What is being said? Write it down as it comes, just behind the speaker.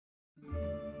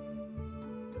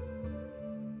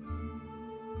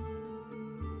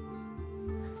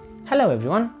Hello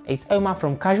everyone, it's Omar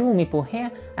from Casual Meeple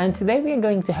here, and today we are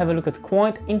going to have a look at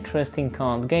quite interesting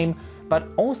card game, but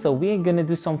also we are going to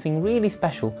do something really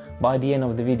special by the end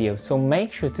of the video, so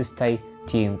make sure to stay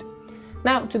tuned.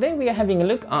 Now today we are having a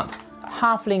look at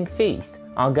Halfling Feast,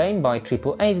 our game by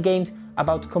Triple Ace Games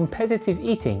about competitive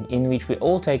eating, in which we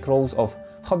all take roles of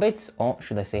hobbits, or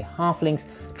should I say halflings,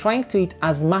 trying to eat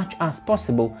as much as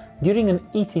possible during an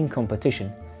eating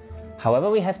competition.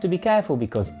 However, we have to be careful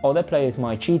because other players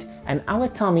might cheat and our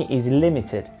tummy is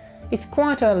limited. It's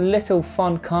quite a little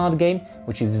fun card game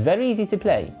which is very easy to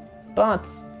play. But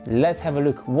let's have a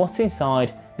look what's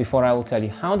inside before I will tell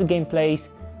you how the game plays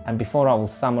and before I will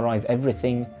summarize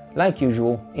everything like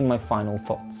usual in my final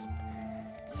thoughts.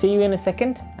 See you in a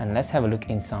second and let's have a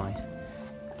look inside.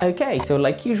 Okay, so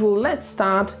like usual, let's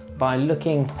start by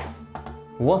looking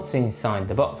what's inside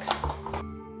the box.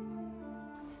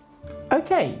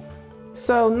 Okay.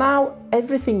 So now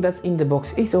everything that's in the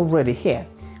box is already here.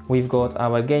 We've got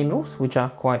our game rules, which are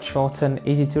quite short and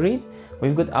easy to read.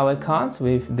 We've got our cards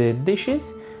with the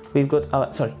dishes. We've got our,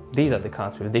 these are the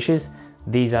cards with the dishes.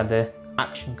 These are the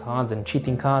action cards and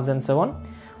cheating cards and so on.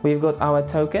 We've got our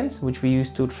tokens, which we use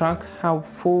to track how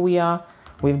full we are.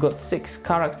 We've got 6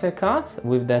 character cards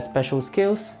with their special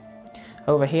skills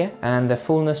over here, and the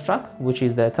fullness track, which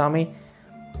is their tummy.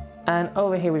 And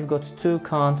over here we've got 2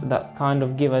 cards that kind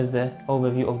of give us the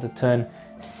overview of the turn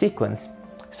sequence.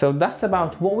 So that's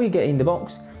about what we get in the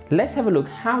box. Let's have a look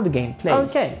how the game plays.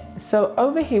 Okay, so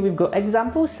over here we've got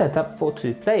examples set up for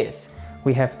 2 players.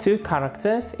 We have 2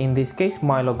 characters, in this case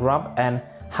Milo Grub and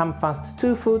Hamfast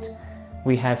 2-Foot.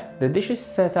 We have the dishes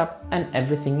set up and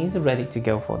everything is ready to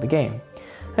go for the game.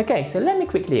 Okay, so let me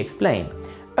quickly explain.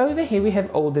 Over here we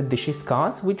have all the dishes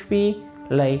cards, which we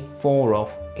lay 4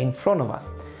 of in front of us.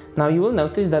 Now you will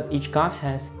notice that each card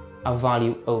has a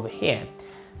value over here.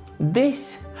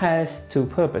 This has 2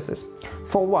 purposes.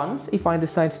 For once, if I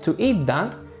decide to eat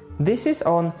that, this is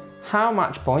on how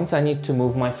much points I need to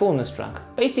move my fullness track.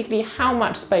 Basically how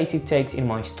much space it takes in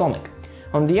my stomach.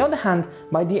 On the other hand,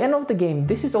 by the end of the game,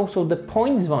 this is also the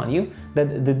points value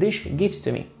that the dish gives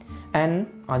to me.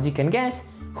 And as you can guess,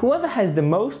 whoever has the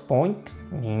most points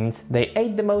means they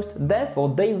ate the most,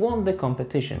 therefore they won the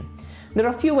competition. There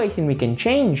are a few ways in we can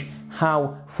change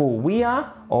how full we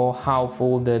are or how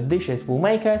full the dishes will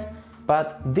make us,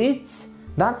 but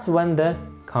that's when the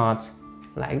cards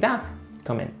like that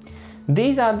come in.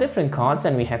 These are different cards,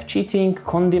 and we have cheating,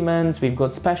 condiments, we've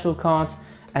got special cards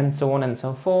and so on and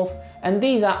so forth, and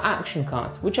these are action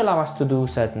cards which allow us to do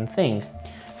certain things.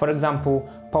 For example,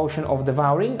 Potion of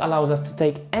Devouring allows us to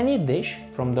take any dish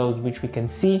from those which we can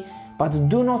see, but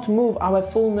do not move our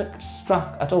fullness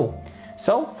track at all.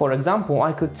 So, for example,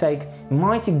 I could take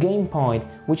Mighty Game Pie,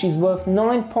 which is worth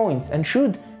 9 points and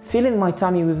should fill in my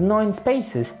tummy with 9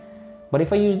 spaces. But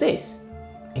if I use this,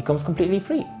 it comes completely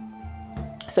free.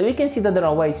 So you can see that there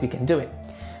are ways we can do it.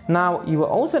 Now, you will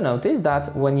also notice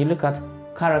that when you look at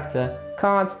character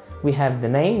cards, we have the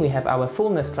name, we have our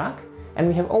fullness track, and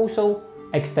we have also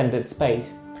extended space.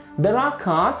 There are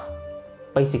cards,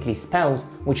 basically spells,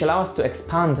 which allow us to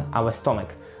expand our stomach.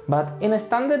 But in a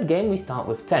standard game, we start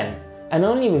with 10. And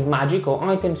only with magic or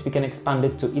items we can expand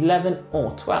it to 11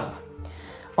 or 12.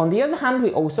 On the other hand,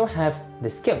 we also have the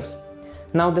skills.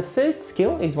 Now the first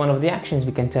skill is one of the actions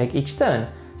we can take each turn.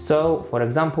 So for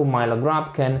example, Milo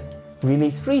Grab can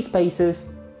release 3 spaces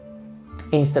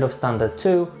instead of standard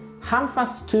 2.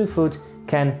 Hamfast 2-Foot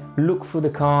can look through the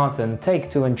cards and take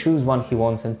 2 and choose one he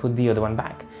wants and put the other one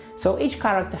back. So each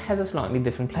character has a slightly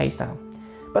different playstyle.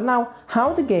 But now,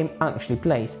 how the game actually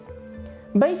plays.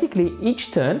 Basically,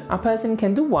 each turn a person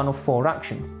can do one of 4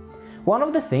 actions. One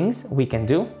of the things we can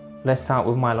do, let's start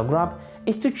with Milo Grab,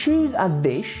 is to choose a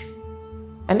dish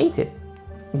and eat it.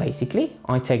 Basically,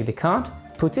 I take the card,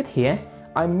 put it here,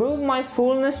 I move my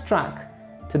fullness track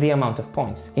to the amount of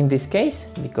points. In this case,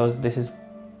 because this is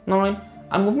 9,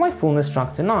 I move my fullness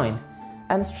track to 9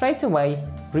 and straight away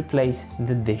replace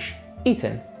the dish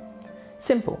eaten.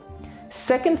 Simple.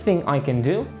 Second thing I can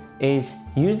do is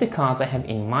use the cards I have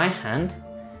in my hand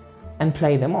and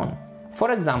play them on.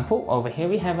 For example, over here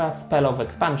we have a spell of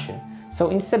expansion.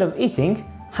 So instead of eating,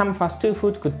 Hamfast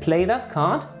 2-Foot could play that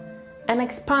card and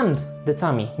expand the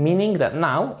tummy, meaning that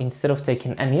now, instead of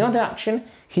taking any other action,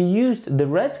 he used the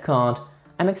red card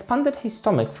and expanded his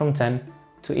stomach from 10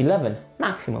 to 11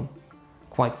 maximum.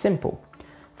 Quite simple.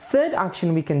 Third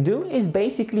action we can do is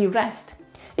basically rest.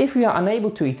 If we are unable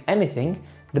to eat anything,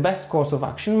 the best course of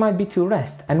action might be to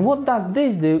rest. And what does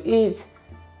this do is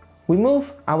we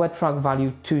move our track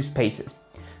value 2 spaces.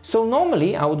 So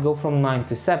normally I would go from 9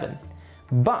 to 7,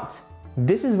 but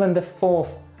this is when the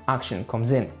 4th action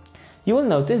comes in. you will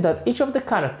notice that each of the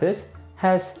characters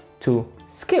has 2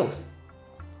 skills.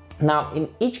 Now, in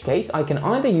each case, I can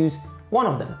either use one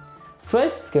of them.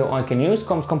 First skill I can use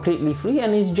comes completely free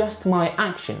and is just my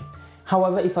action.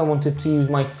 However, if I wanted to use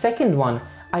my second one,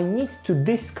 I need to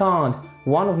discard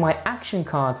one of my action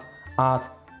cards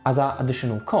as an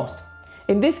additional cost.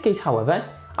 In this case, however,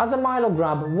 as a Milo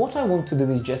grab, what I want to do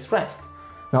is just rest.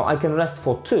 Now, I can rest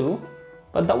for 2,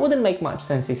 but that wouldn't make much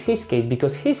sense in his case,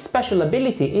 because his special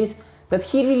ability is that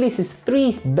he releases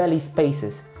 3 belly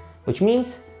spaces, which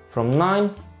means from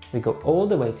 9 we go all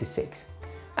the way to 6.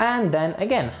 And then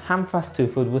again, Hamfast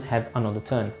 2-Foot would have another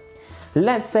turn.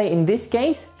 Let's say in this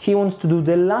case, he wants to do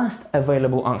the last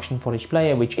available action for each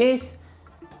player, which is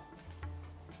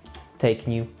take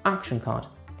new action card.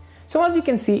 So as you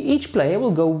can see, each player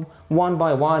will go one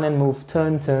by one and move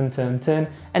turn, turn, turn, turn,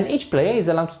 and each player is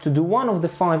allowed to do one of the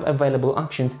 5 available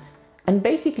actions, and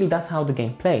basically that's how the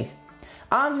game plays.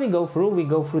 As we go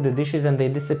through the dishes and they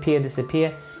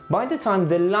disappear. By the time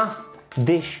the last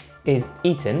dish is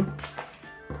eaten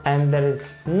and there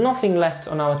is nothing left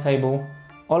on our table,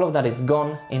 all of that is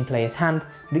gone in player's hand,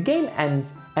 the game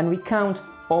ends and we count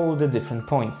all the different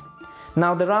points.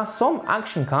 Now, there are some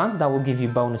action cards that will give you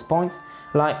bonus points,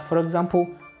 like for example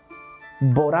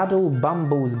Boradul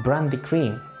Bamboo's Brandy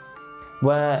Cream,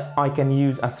 where I can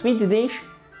use a sweet dish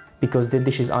because the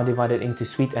dishes are divided into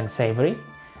sweet and savory.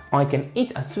 I can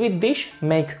eat a sweet dish,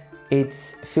 make it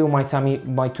fill my tummy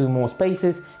by 2 more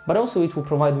spaces, but also it will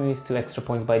provide me with 2 extra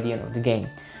points by the end of the game.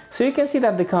 So you can see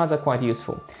that the cards are quite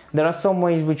useful. There are some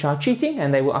ways which are cheating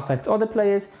and they will affect other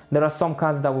players. There are some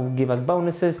cards that will give us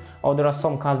bonuses, or there are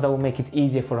some cards that will make it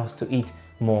easier for us to eat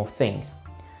more things.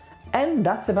 And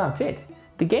that's about it.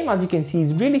 The game, as you can see,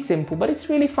 is really simple, but it's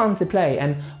really fun to play.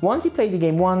 And once you play the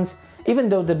game once, even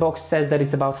though the box says that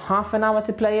it's about half an hour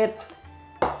to play it,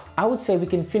 I would say we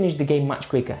can finish the game much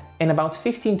quicker. In about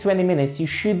 15-20 minutes, you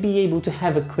should be able to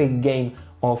have a quick game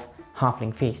of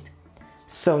Halfling Feast.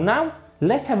 So now,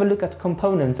 let's have a look at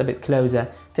components a bit closer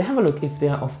to have a look if they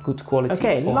are of good quality.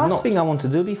 Okay, last thing I want to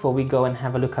do before we go and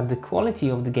have a look at the quality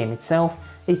of the game itself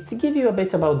is to give you a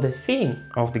bit about the theme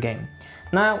of the game.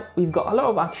 Now, we've got a lot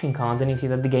of action cards and you see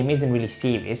that the game isn't really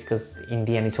serious because in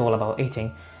the end it's all about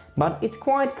eating, but it's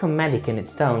quite comedic in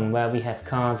its tone, where we have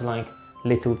cards like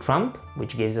Little Trump,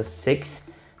 which gives us 6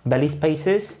 belly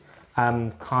spaces,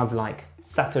 cards like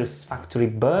Satisfactory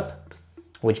Burp,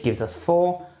 which gives us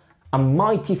 4, a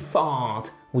Mighty Fart,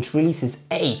 which releases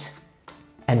 8,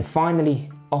 and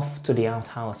finally Off to the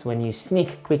Outhouse, when you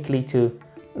sneak quickly to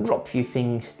drop few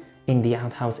things in the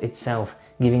outhouse itself,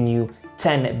 giving you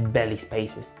 10 belly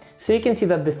spaces. So you can see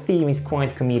that the theme is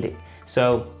quite comedic.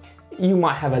 So you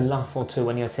might have a laugh or two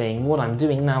when you're saying, what I'm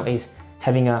doing now is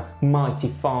having a mighty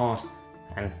fart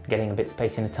and getting a bit of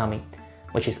space in the tummy,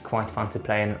 which is quite fun to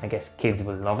play, and I guess kids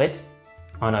will love it.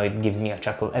 I know it gives me a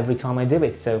chuckle every time I do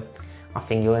it, so I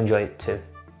think you'll enjoy it too.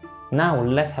 Now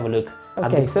let's have a look at the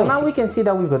quality. So now we can see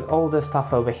that we've got all the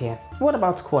stuff over here. What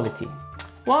about quality?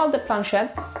 Well, the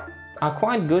planchettes are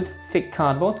quite good, thick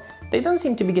cardboard. They don't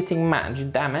seem to be getting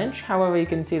much damage. However, you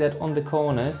can see that on the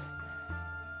corners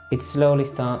it slowly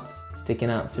starts sticking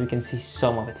out, so we can see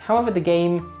some of it. However, the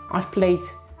game I've played,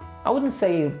 I wouldn't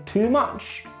say too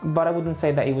much, but I wouldn't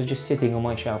say that it was just sitting on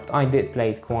my shelf. I did play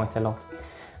it quite a lot.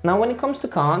 Now, when it comes to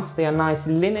cards, they are nice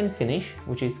linen finish,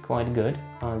 which is quite good,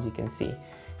 as you can see.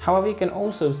 However, you can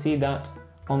also see that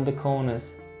on the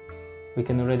corners, we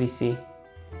can already see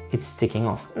it's sticking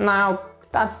off. Now,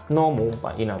 that's normal,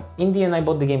 but you know, in the end I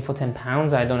bought the game for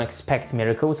 £10. I don't expect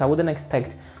miracles. I wouldn't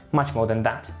expect much more than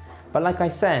that. But like I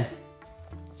said,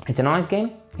 it's a nice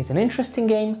game, it's an interesting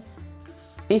game,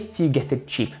 if you get it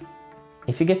cheap.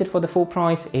 If you get it for the full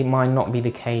price, it might not be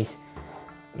the case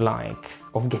like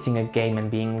of getting a game and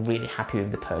being really happy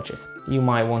with the purchase. You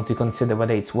might want to consider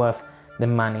whether it's worth the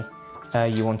money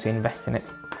you want to invest in it.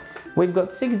 We've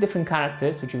got 6 different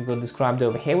characters, which we've got described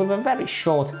over here, with a very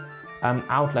short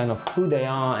outline of who they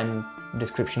are and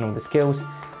description of the skills.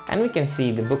 And we can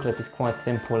see the booklet is quite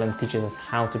simple and teaches us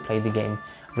how to play the game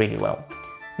really well.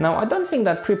 Now, I don't think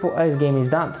that AAA's game is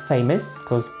that famous,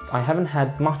 because I haven't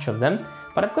had much of them,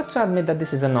 but I've got to admit that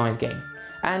this is a nice game.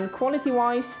 And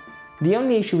quality-wise, the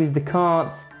only issue is the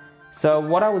cards. So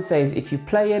what I would say is, if you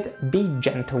play it, be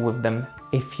gentle with them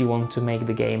if you want to make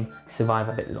the game survive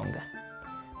a bit longer.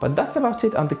 But that's about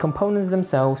it on the components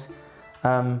themselves.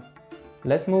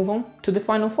 Let's move on to the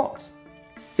final thoughts.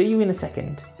 See you in a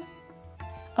second.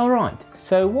 Alright,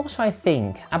 so what I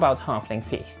think about Halfling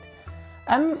Feast.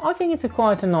 I think it's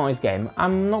quite a nice game.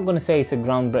 I'm not going to say it's a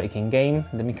groundbreaking game.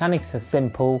 The mechanics are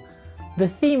simple. The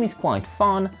theme is quite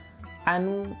fun.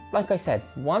 And like I said,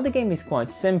 while the game is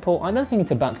quite simple, I don't think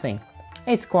it's a bad thing.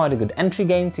 It's quite a good entry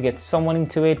game to get someone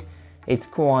into it. It's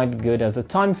quite good as a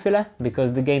time filler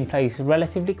because the game plays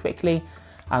relatively quickly.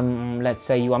 Let's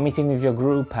say you are meeting with your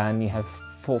group and you have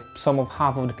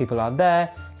half of the people are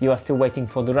there. You are still waiting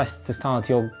for the rest to start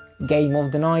your game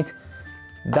of the night.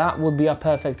 That would be a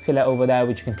perfect filler over there,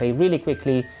 which you can play really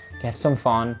quickly, have some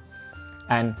fun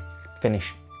and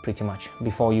finish pretty much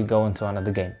before you go on to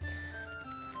another game.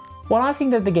 Well, I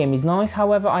think that the game is nice.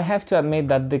 However, I have to admit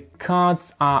that the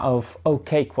cards are of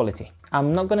okay quality.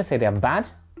 I'm not going to say they are bad,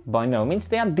 by no means,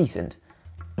 they are decent.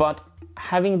 But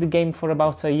having the game for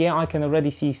about a year, I can already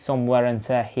see some wear and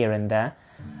tear here and there.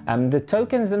 The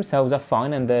tokens themselves are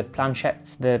fine, and the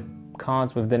planchettes, the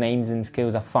cards with the names and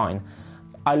skills are fine.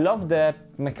 I love the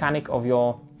mechanic of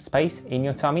your space in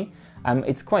your tummy.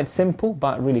 It's quite simple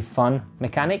but really fun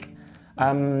mechanic.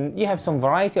 You have some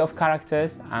variety of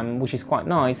characters, which is quite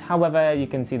nice. However, you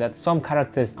can see that some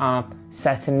characters are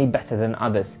certainly better than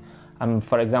others.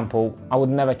 For example, I would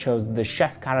never choose the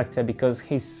chef character because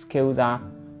his skills are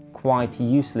quite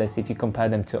useless if you compare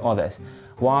them to others.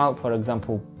 While, for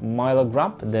example, Milo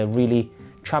Grub, the really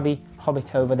chubby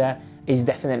hobbit over there, is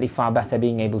definitely far better,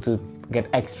 being able to get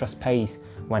extra space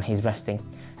when he's resting.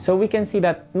 So we can see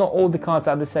that not all the cards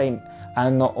are the same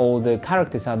and not all the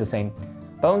characters are the same.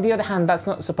 But on the other hand, that's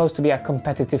not supposed to be a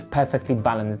competitive, perfectly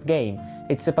balanced game.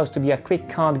 It's supposed to be a quick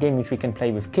card game which we can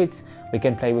play with kids, we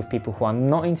can play with people who are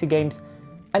not into games,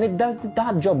 and it does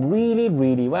that job really,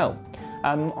 really well.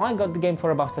 I got the game for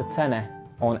about a tenner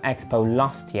on Expo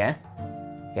last year,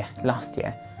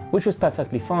 which was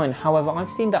perfectly fine. However, I've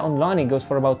seen that online it goes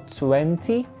for about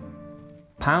 £20,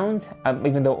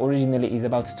 even though originally it is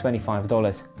about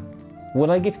 $25. Would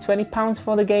I give £20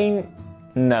 for the game?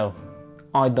 No,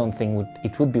 I don't think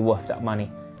it would be worth that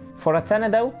money. For a tenner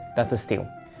though, that's a steal.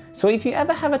 So if you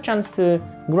ever have a chance to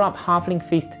grab Halfling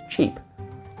Feast cheap,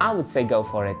 I would say go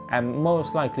for it, and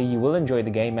most likely you will enjoy the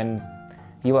game and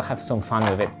you will have some fun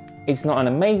with it. It's not an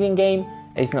amazing game,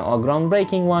 it's not a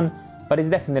groundbreaking one, but it's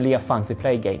definitely a fun to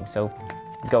play game, so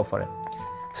go for it.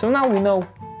 So now we know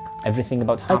everything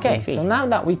about Halfling Feast. So now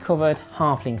that we covered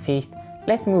Halfling Feast,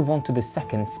 let's move on to the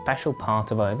second special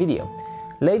part of our video.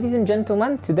 Ladies and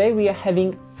gentlemen, today we are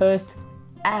having first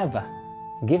ever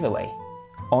giveaway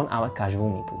on our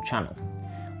Casual Meeple channel.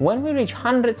 When we reach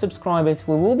 100 subscribers,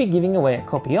 we will be giving away a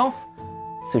copy of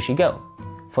Sushi Go.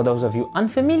 For those of you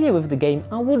unfamiliar with the game,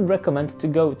 I would recommend to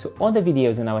go to other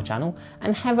videos in our channel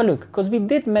and have a look, because we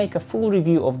did make a full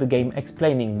review of the game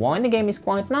explaining why the game is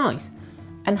quite nice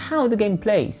and how the game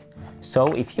plays. So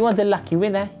if you are the lucky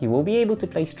winner, you will be able to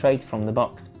play straight from the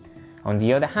box. On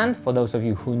the other hand, for those of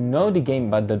you who know the game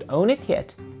but don't own it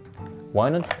yet, why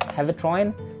not have a try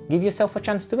and give yourself a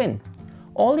chance to win?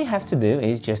 All you have to do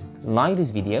is just like this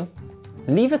video,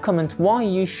 leave a comment why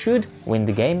you should win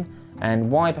the game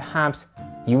and why perhaps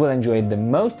you will enjoy it the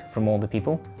most from all the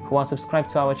people who are subscribed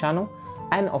to our channel,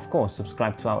 and of course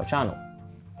subscribe to our channel.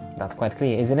 That's quite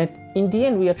clear, isn't it? In the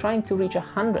end, we are trying to reach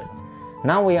 100.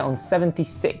 Now we are on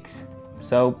 76,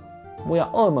 so we are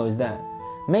almost there.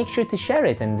 Make sure to share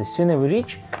it, and the sooner we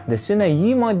reach, the sooner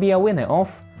you might be a winner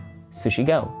of Sushi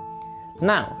Go.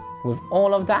 Now, with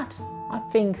all of that, I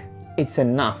think it's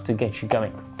enough to get you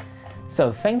going.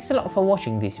 So thanks a lot for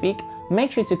watching this week.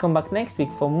 Make sure to come back next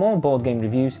week for more board game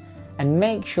reviews, and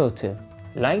make sure to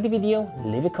like the video,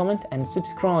 leave a comment and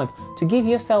subscribe to give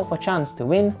yourself a chance to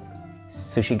win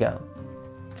Sushi Go.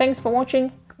 Thanks for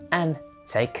watching and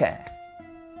take care.